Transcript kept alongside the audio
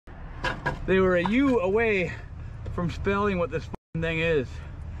They were a U away from spelling what this thing is.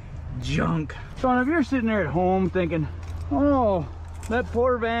 Junk. So if you're sitting there at home thinking, oh, that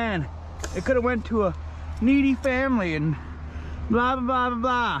poor van, it could have went to a needy family and blah, blah, blah, blah,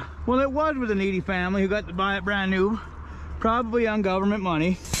 blah. Well, it was with a needy family who got to buy it brand new, probably on government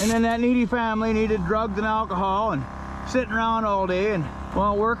money. And then that needy family needed drugs and alcohol and sitting around all day and,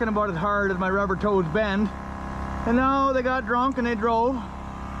 well, working about as hard as my rubber toes bend. And now they got drunk and they drove.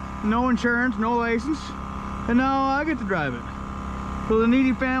 No insurance, no license. And now I get to drive it. So the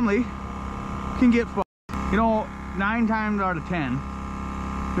needy family can get fucked. You know, 9 times out of 10,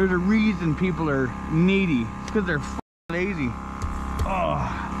 there's a reason people are needy. It's because they're lazy.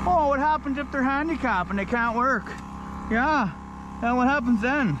 Oh, what happens if they're handicapped and they can't work? Yeah, and what happens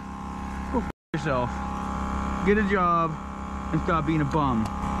then? Go f yourself. Get a job and stop being a bum.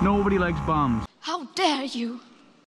 Nobody likes bums. How dare you!